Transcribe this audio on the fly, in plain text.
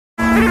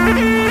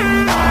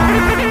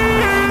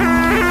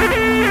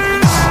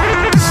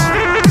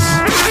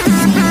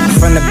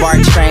From the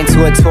BART train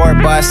to a tour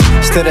bus,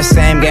 still the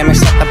same game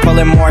except I'm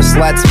pulling more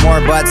sluts,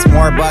 more butts,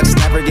 more bucks,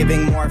 never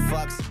giving more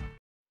fucks.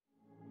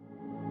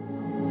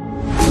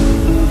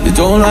 You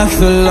don't like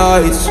the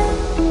lights,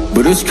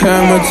 but it's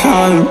camera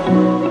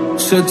time.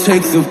 Said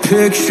take the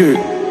picture,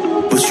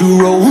 but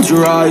you rolled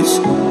your eyes.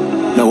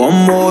 Now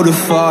I'm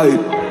mortified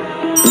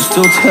and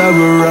still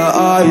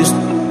terrorized.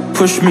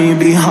 Push me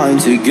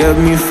behind to get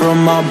me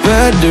from my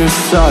better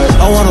side.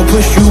 I wanna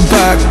push you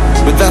back,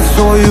 but that's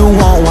all you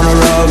want. Wanna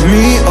rub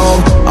me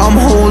up, I'm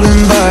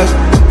holding back.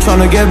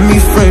 Tryna get me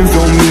framed,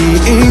 throw me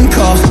in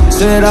cuffs.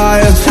 Said I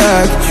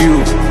attacked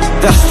you,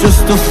 that's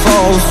just a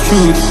false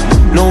truth.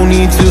 No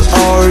need to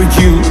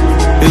argue,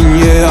 and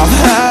yeah, I've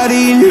had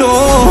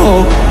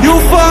enough. You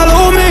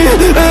follow me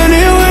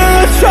anywhere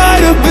I try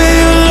to be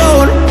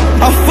alone,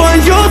 I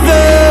find you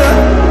there.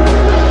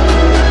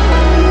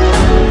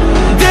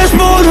 There's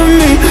more than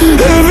me,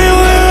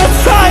 everywhere I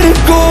try to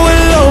go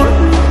alone,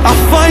 I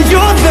find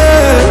you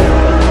there.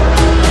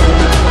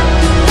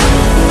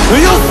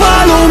 You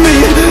follow me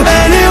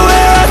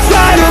anywhere I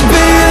try to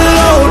be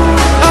alone,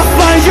 I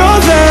find you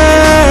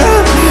there.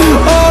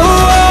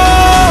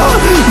 Oh,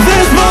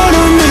 there's more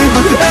to me,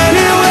 but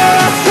anywhere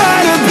I try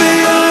to be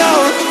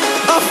alone,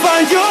 I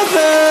find you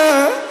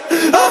there.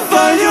 I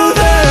find you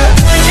there.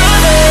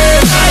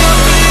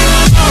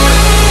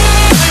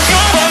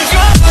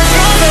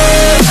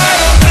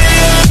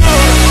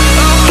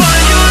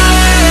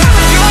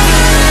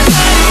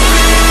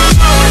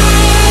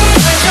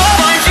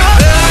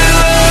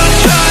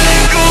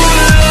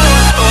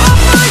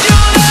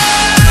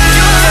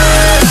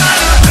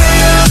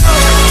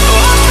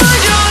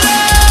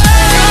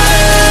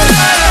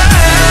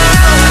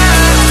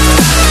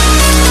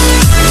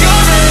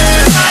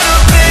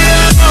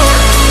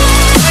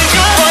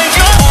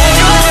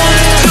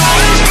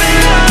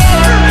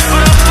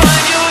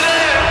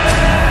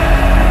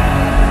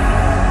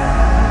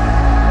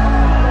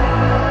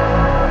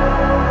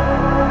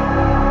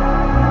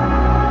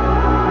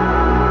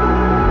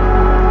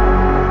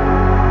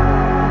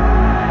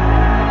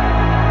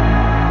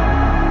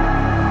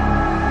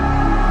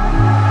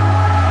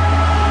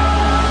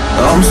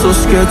 I'm so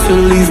scared to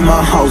leave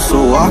my house,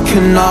 so I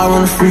cannot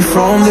run free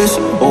from this.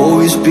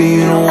 Always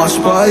being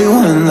watched by you,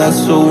 and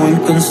that's so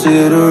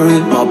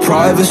inconsiderate. My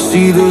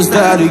privacy, does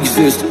that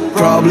exist?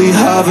 Probably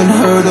haven't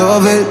heard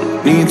of it.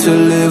 Need to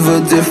live a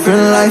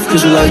different life,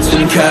 cause lights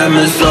and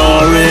cameras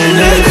are in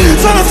it.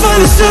 Trying to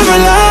find a silver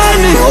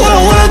lining, all I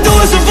wanna do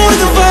is avoid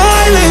the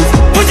violence.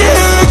 But you're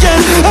here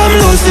again, I'm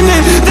losing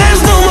it.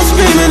 There's no more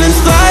screaming in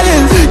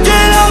silence.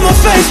 Get out my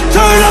face,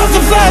 turn off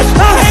the flash.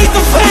 I hate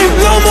the fame,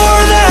 no more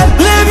of that.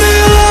 Leave me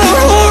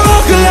alone, or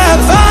I'll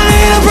collapse. I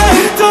need a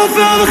break, don't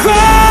feel the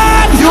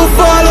crack. You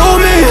follow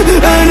me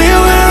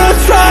anywhere I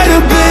try to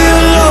be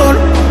alone,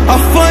 I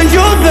find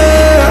you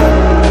there.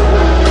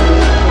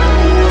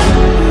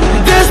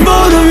 There's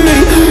more than me,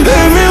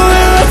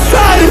 everywhere I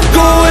try to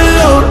go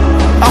alone,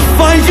 I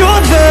find you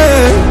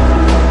there.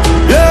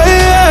 Yeah,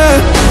 yeah.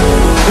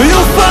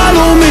 You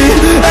follow me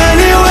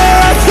anywhere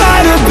I try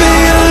to be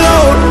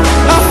alone,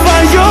 I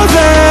find you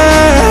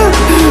there.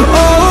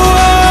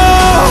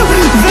 Oh,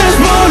 there's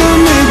more to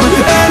me, but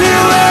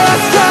anywhere I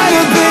try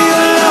to be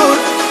alone,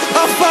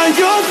 I find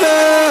you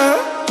there.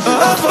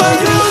 I find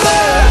you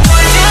there.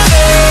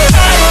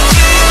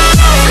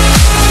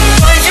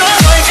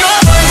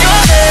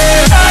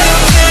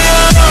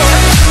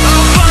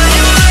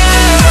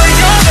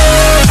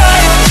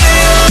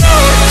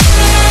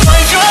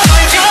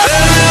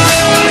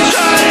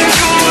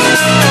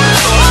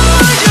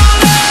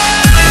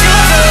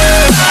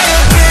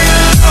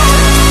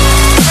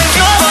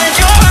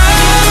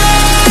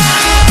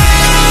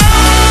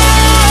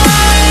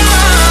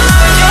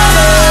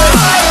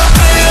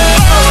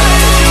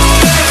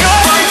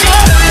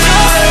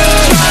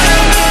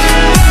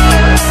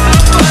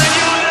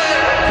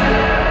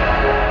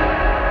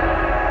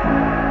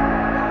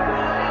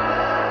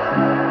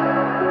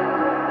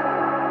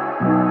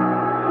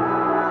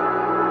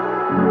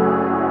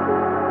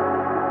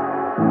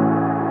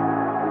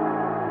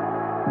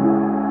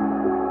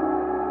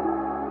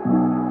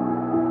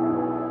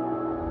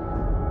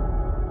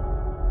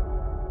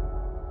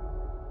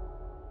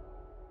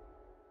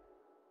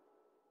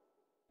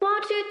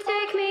 Won't you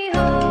take me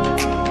home?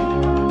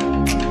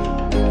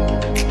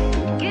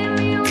 Get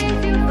me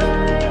with you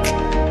right.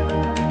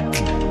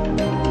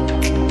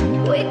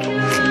 We can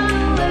run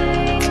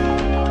away.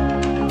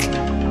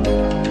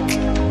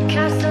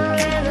 Castle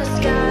in the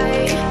sky.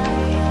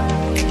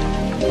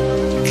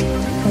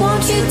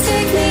 Won't you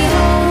take me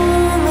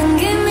home and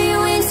give me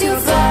wings to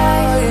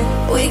fly?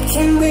 We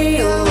can be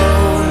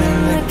alone in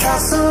the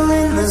castle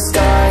in the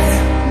sky.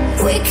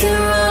 We can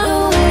run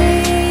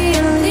away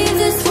and leave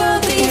this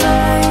world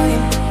behind.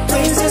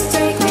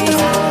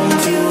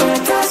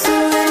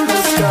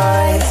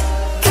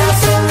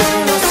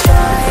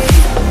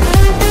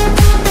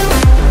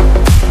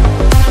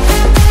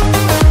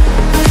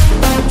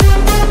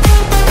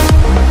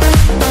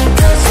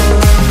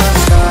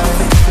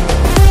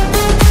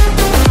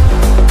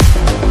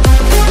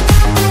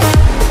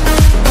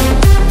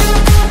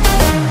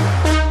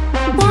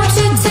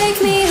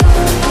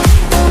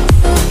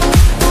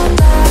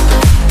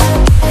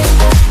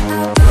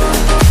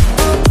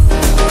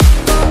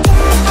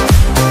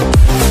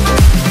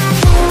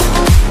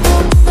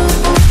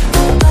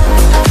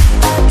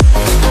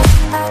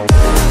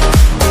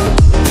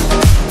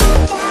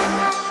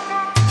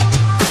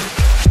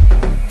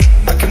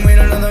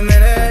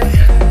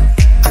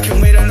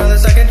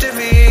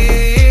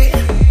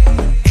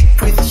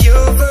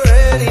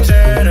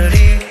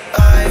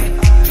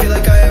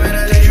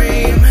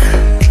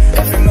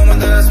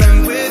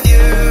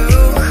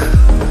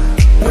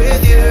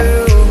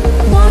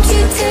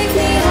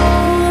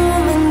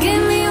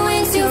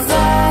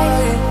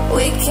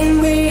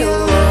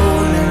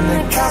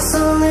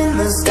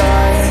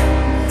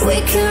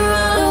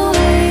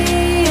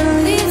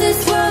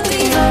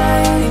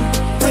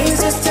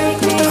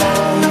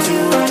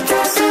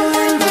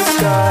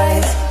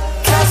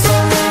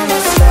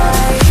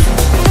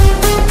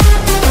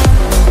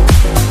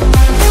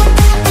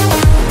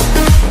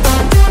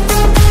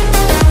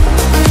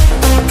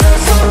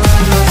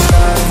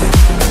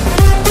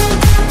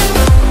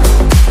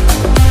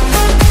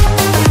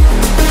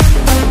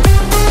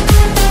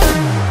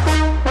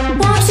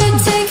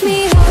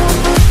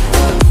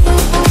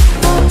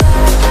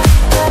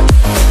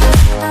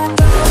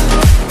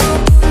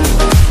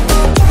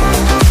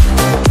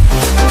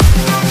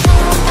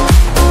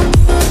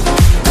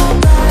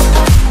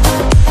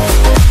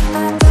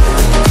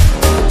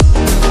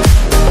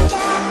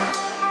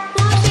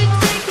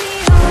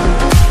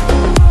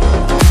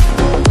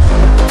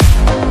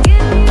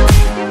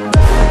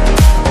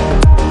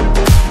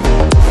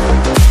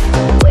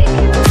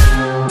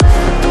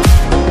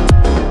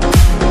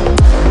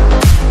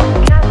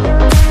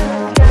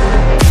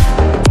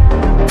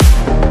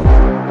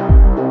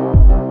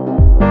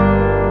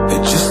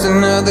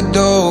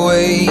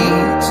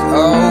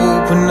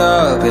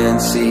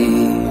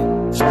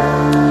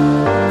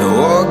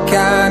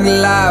 kind of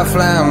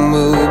lifeline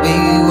will be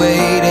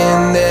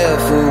waiting there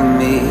for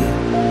me.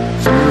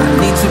 I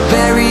need to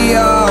bury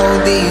all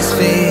these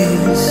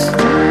fears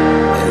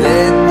and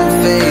let them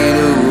fade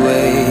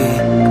away.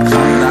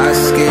 I'm not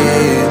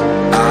scared,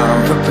 I'm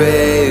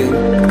prepared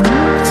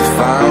to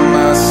find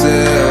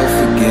myself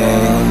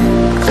again.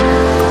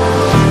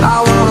 I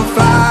wanna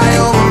fly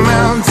over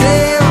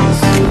mountains,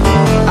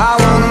 I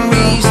wanna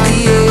reach the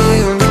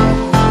end.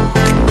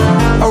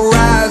 I'll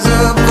rise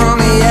up from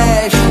the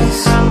ashes,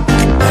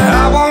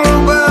 I wanna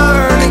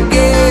burn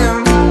again.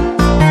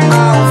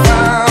 I'll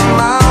find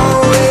my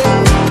way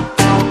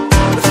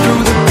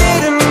through the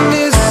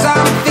bitterness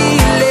I'm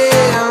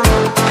feeling.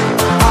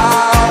 I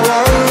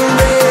won't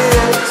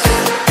rest,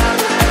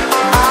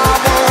 I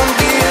won't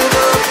give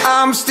up,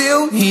 I'm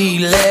still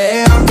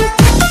healing.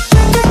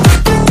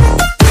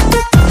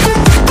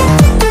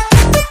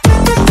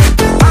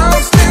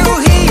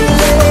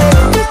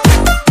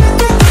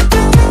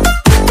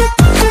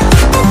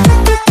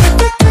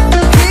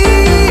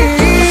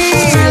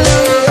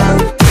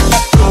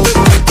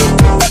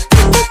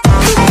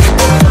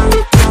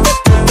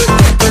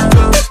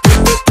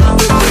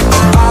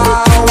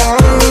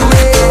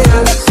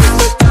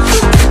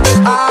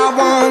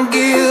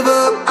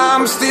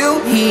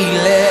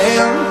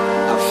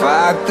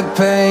 The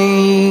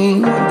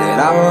pain that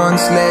I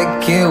once let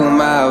kill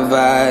my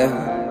vibe,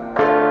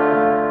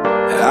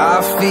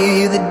 I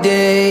fear the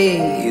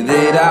day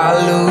that I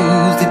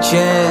lose the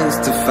chance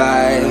to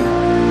fight.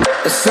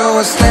 So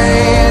I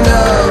stand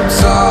up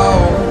tall,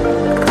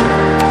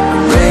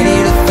 ready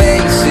to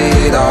face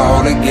it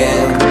all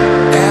again,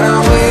 and I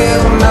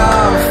will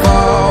not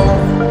fall,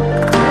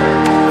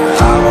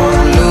 I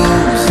won't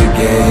lose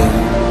again.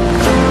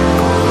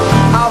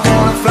 I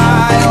wanna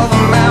fly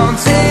over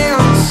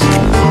mountains,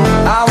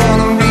 I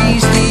wanna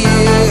reach the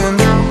end,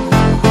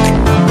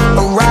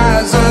 I'll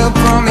rise up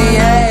from the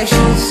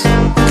ashes,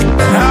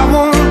 and I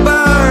won't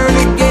burn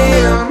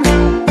again.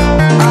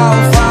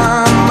 I'll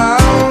find my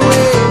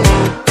way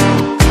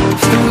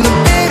through the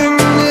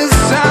bitterness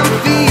I'm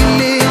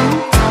feeling.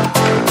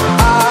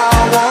 I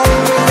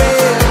won't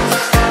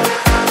rest,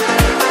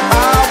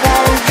 I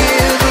won't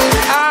give up,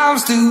 I'm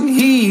still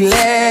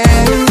healing.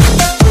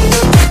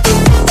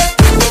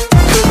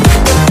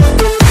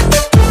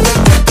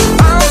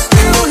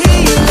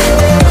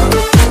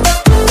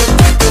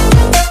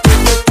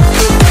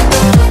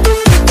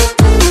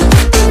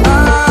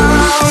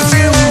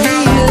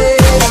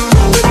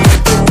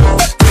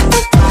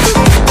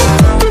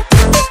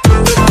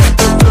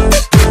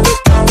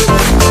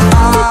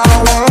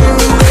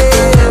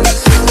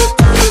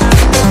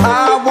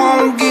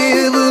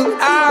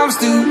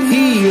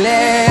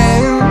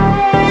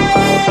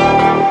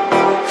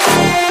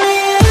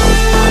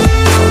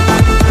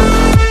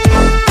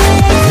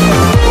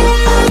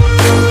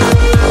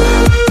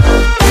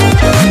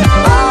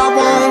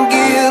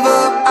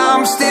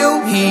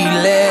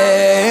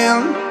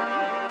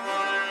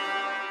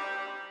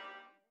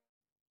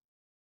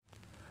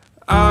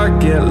 I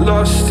get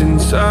lost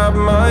inside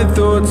my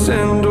thoughts,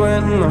 and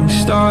when I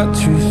start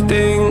to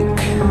think,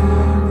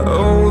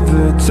 oh,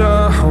 the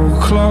TownHall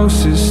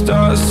closest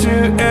starts to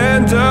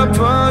end up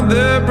on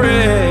the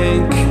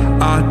brink.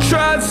 I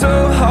tried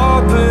so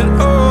hard, but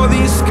all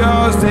these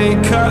scars, they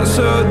cut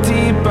so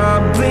deep I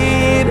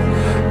bleed.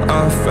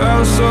 I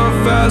fell so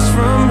fast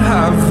from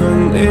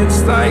heaven,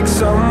 it's like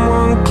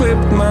someone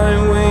clipped my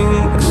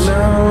wings.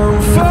 Now I'm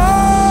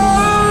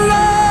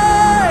falling,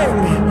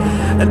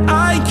 and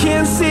I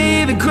can't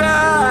see the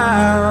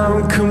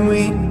ground. Can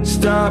we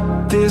stop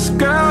this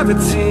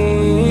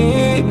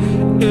gravity?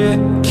 It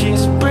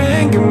keeps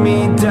bringing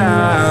me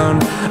down.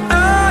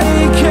 I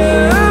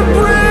can't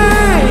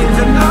breathe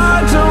and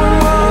I don't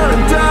wanna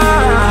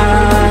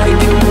die.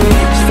 Can we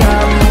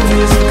stop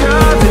this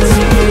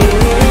gravity?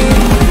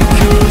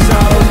 'Cause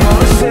I don't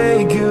wanna say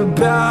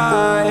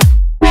goodbye.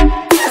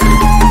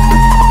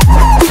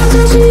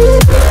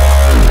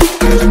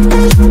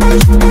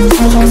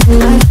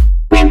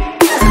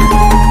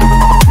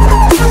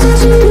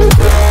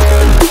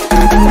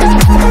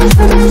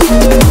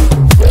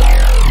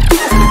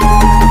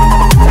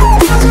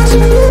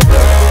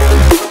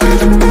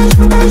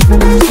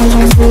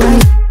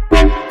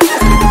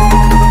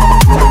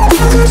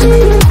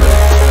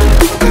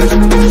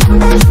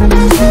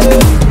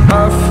 I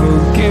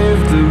forgive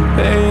the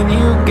pain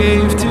you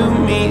gave to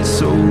me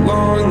so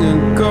long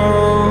ago.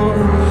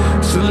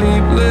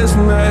 Sleepless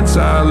nights I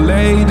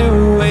laid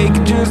awake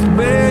just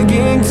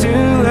begging to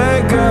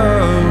let go.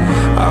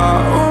 I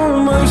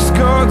almost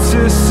got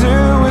to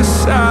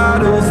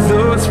suicidal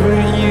thoughts,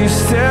 but you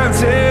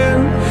stepped in.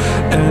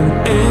 An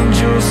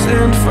angel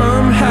sent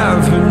from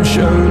heaven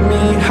showed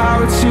me how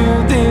to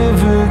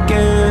live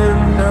again.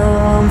 Now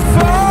I'm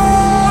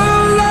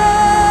falling,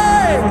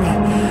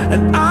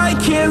 and I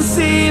can't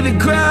see the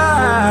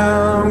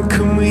ground.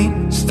 Can we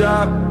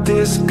stop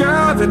this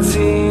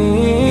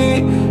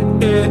gravity?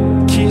 It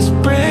keeps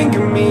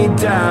bringing me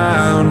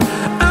down.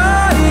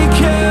 I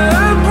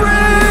can't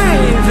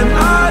breathe and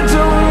I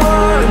don't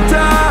wanna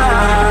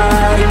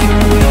die. Can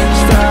we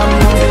stop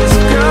this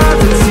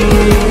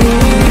gravity?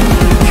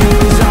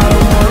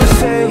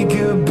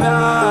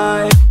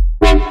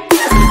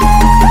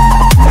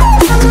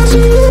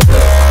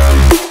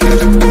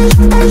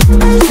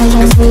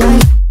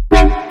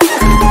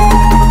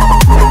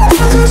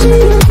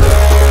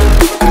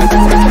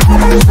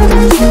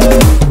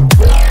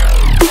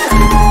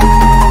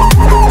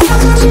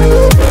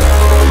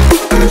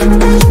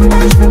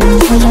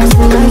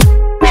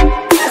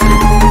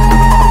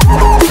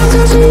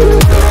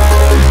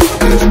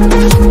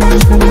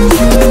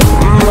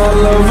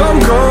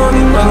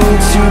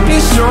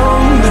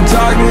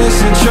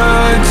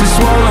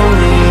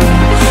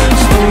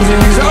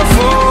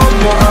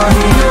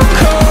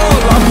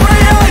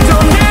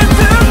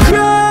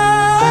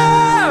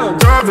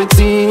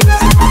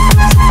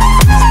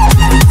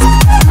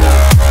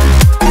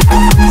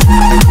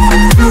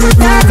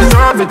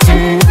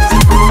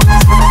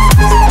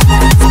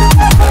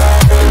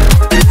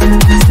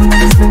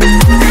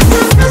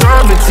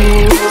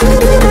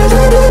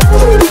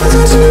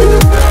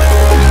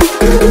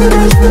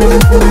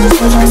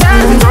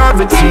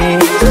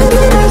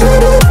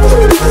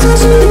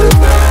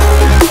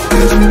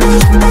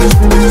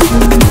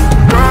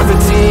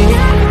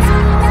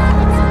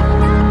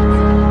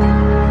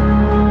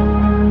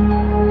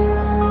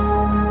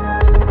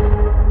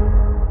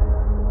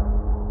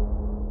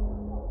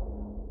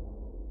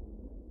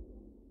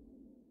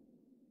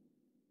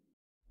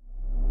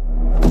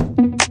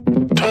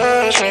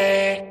 Touch me,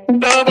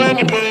 love when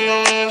you put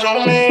your hands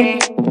on me.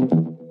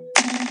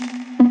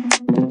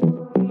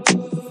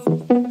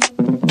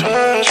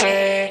 Touch me,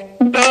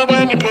 love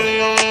when you put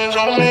your hands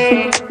on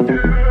me.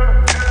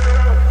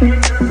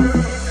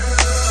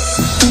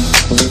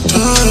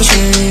 Touch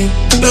me,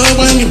 love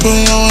when you put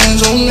your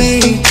hands on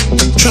me.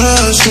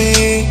 Trust me,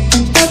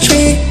 watch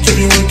me, give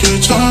you a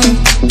good time.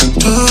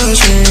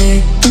 Touch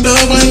me,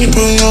 love when you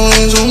put your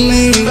hands on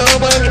me.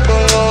 Love when you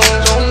put your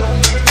hands on me.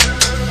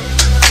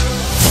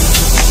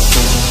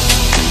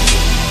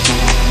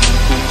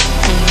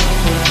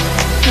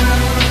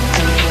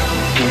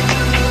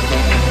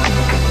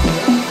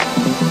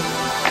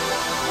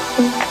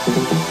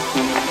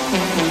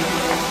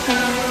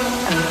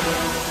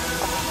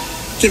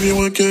 Give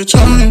you a good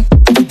time.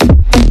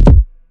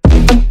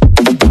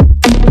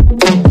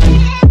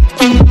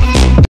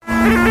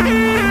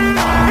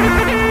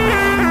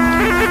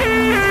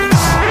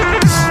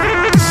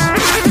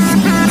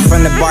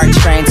 From the BART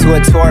train to a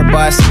tour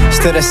bus,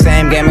 still the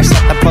same game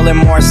except I'm pulling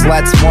more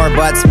sluts, more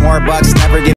butts, more bucks, never give